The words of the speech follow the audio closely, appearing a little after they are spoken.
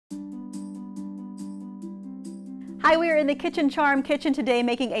Hi, we are in the Kitchen Charm kitchen today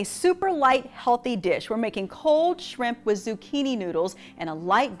making a super light, healthy dish. We're making cold shrimp with zucchini noodles and a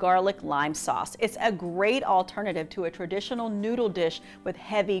light garlic lime sauce. It's a great alternative to a traditional noodle dish with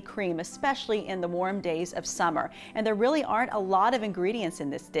heavy cream, especially in the warm days of summer. And there really aren't a lot of ingredients in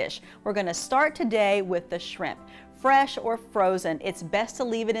this dish. We're going to start today with the shrimp. Fresh or frozen, it's best to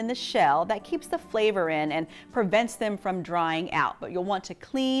leave it in the shell. That keeps the flavor in and prevents them from drying out, but you'll want to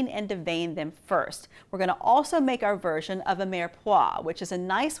clean and devein them first. We're going to also make our version of a mirepoix, which is a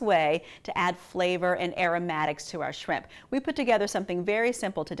nice way to add flavor and aromatics to our shrimp. We put together something very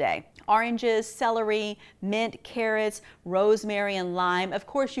simple today. Oranges, celery, mint, carrots, rosemary, and lime. Of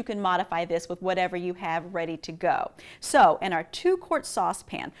course, you can modify this with whatever you have ready to go. So, in our 2-quart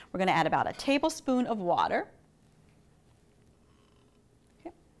saucepan, we're going to add about a tablespoon of water.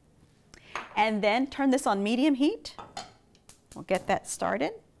 And then turn this on medium heat. We'll get that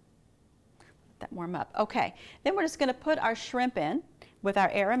started. Let that warm up. Okay, then we're just going to put our shrimp in with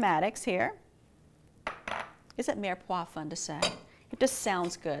our aromatics here. Isn't mirepoix fun to say? It just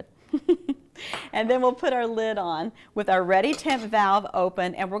sounds good. And then we'll put our lid on with our ready temp valve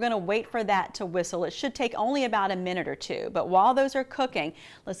open, and we're going to wait for that to whistle. It should take only about a minute or two, but while those are cooking,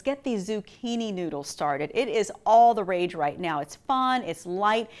 let's get these zucchini noodles started. It is all the rage right now. It's fun, it's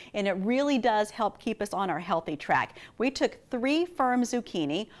light, and it really does help keep us on our healthy track. We took 3 firm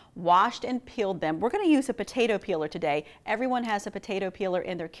zucchini, washed and peeled them. We're going to use a potato peeler today. Everyone has a potato peeler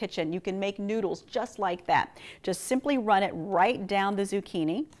in their kitchen. You can make noodles just like that. Just simply run it right down the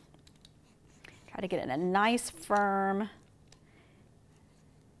zucchini. Try to get it in a nice firm,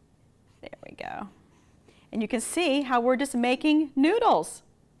 there we go. And you can see how we're just making noodles.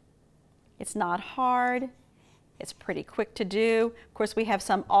 It's not hard, it's pretty quick to do. Of course, we have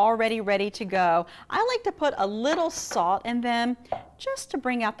some already ready to go. I like to put a little salt in them just to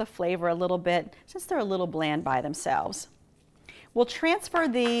bring out the flavor a little bit, since they're a little bland by themselves. We'll transfer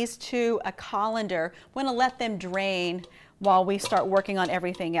these to a colander. We're going to let them drain while we start working on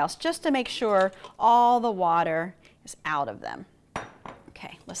everything else, just to make sure all the water is out of them.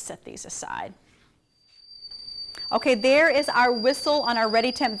 Okay, let's set these aside. Okay, there is our whistle on our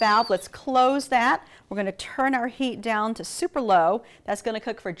ready temp valve. Let's close that. We're going to turn our heat down to super low. That's going to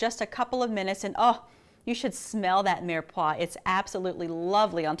cook for just a couple of minutes, and oh, you should smell that mirepoix. It's absolutely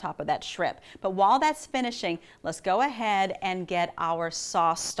lovely on top of that shrimp. But while that's finishing, let's go ahead and get our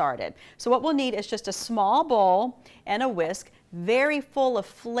sauce started. So what we'll need is just a small bowl and a whisk, very full of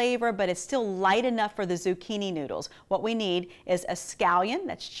flavor, but it's still light enough for the zucchini noodles. What we need is a scallion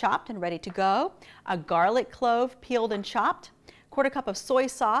that's chopped and ready to go, a garlic clove peeled and chopped, 1/4 cup of soy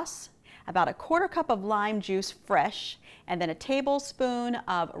sauce, about a 1/4 cup of lime juice fresh, and then a tablespoon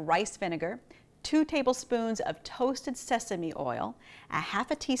of rice vinegar, 2 tablespoons of toasted sesame oil, a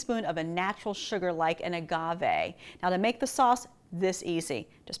 1/2 teaspoon of a natural sugar like an agave. Now to make the sauce this easy,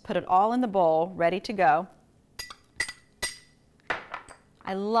 just put it all in the bowl, ready to go.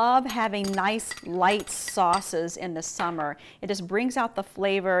 I love having nice light sauces in the summer. It just brings out the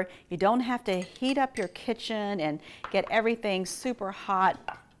flavor. You don't have to heat up your kitchen and get everything super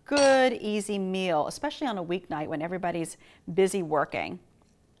hot. Good, easy meal, especially on a weeknight when everybody's busy working.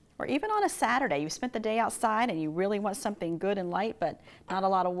 Or even on a Saturday, you spent the day outside and you really want something good and light, but not a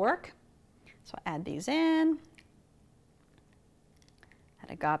lot of work. So add these in.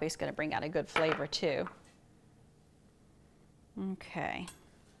 That agave is going to bring out a good flavor too. Okay.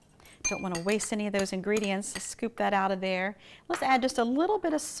 Don't want to waste any of those ingredients. Let's scoop that out of there. Let's add just a little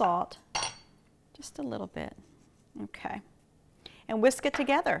bit of salt. Just a little bit. Okay. And whisk it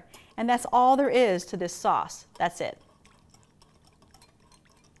together. And that's all there is to this sauce. That's it.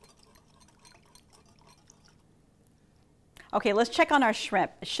 Okay, let's check on our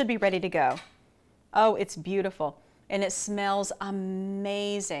shrimp. It should be ready to go. Oh, it's beautiful. And it smells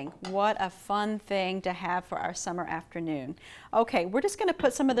amazing. What a fun thing to have for our summer afternoon. Okay, we're just going to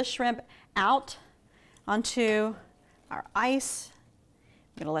put some of the shrimp out onto our ice.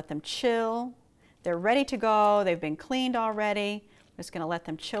 I'm going to let them chill. They're ready to go. They've been cleaned already. I'm just going to let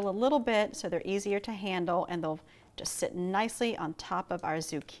them chill a little bit so they're easier to handle, and they'll just sit nicely on top of our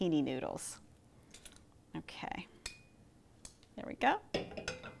zucchini noodles. Okay. There we go.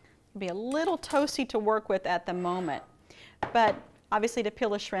 It'll be a little toasty to work with at the moment, but obviously to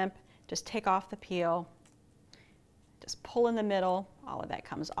peel a shrimp, just take off the peel, just pull in the middle, all of that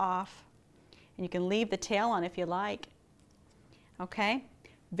comes off, and you can leave the tail on if you like. Okay,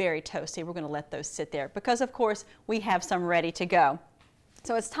 very toasty. We're going to let those sit there because of course we have some ready to go.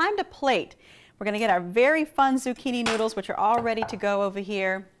 So it's time to plate. We're going to get our very fun zucchini noodles, which are all ready to go over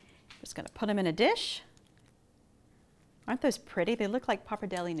here. Just going to put them in a dish. Aren't those pretty? They look like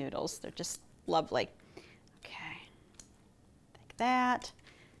pappardelle noodles. They're just lovely. Okay. that.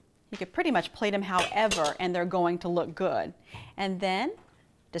 You could pretty much plate them however, and they're going to look good. And then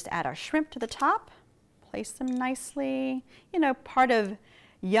just add our shrimp to the top, place them nicely. You know, part of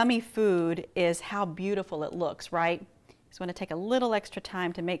yummy food is how beautiful it looks, right? Just want to take a little extra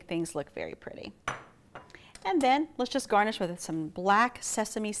time to make things look very pretty. And then let's just garnish with some black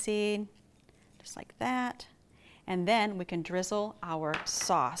sesame seed, just like that. And then we can drizzle our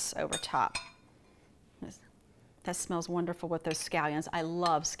sauce over top. That smells wonderful with those scallions. I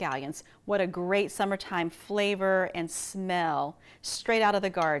love scallions. What a great summertime flavor and smell. Straight out of the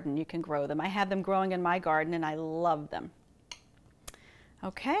garden, you can grow them. I have them growing in my garden and I love them.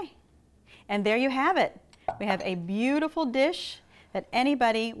 Okay, and there you have it. We have a beautiful dish that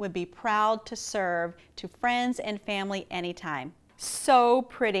anybody would be proud to serve to friends and family anytime. So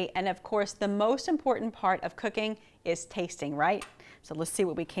pretty, and of course the most important part of cooking is tasting, right? So let's see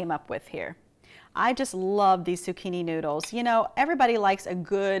what we came up with here. I just love these zucchini noodles. You know, everybody likes a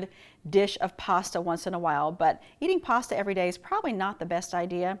good dish of pasta once in a while, but eating pasta every day is probably not the best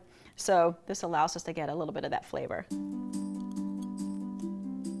idea. So this allows us to get a little bit of that flavor.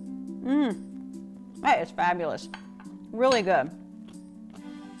 That is fabulous. Really good.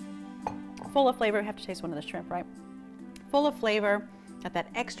 Full of flavor. I have to taste one of the shrimp, right? Full of flavor, got that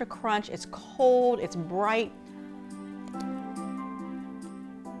extra crunch. It's cold, it's bright.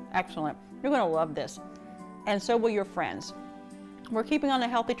 Excellent. You're going to love this. And so will your friends. We're keeping on a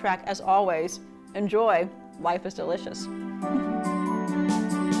healthy track as always. Enjoy. Life is delicious.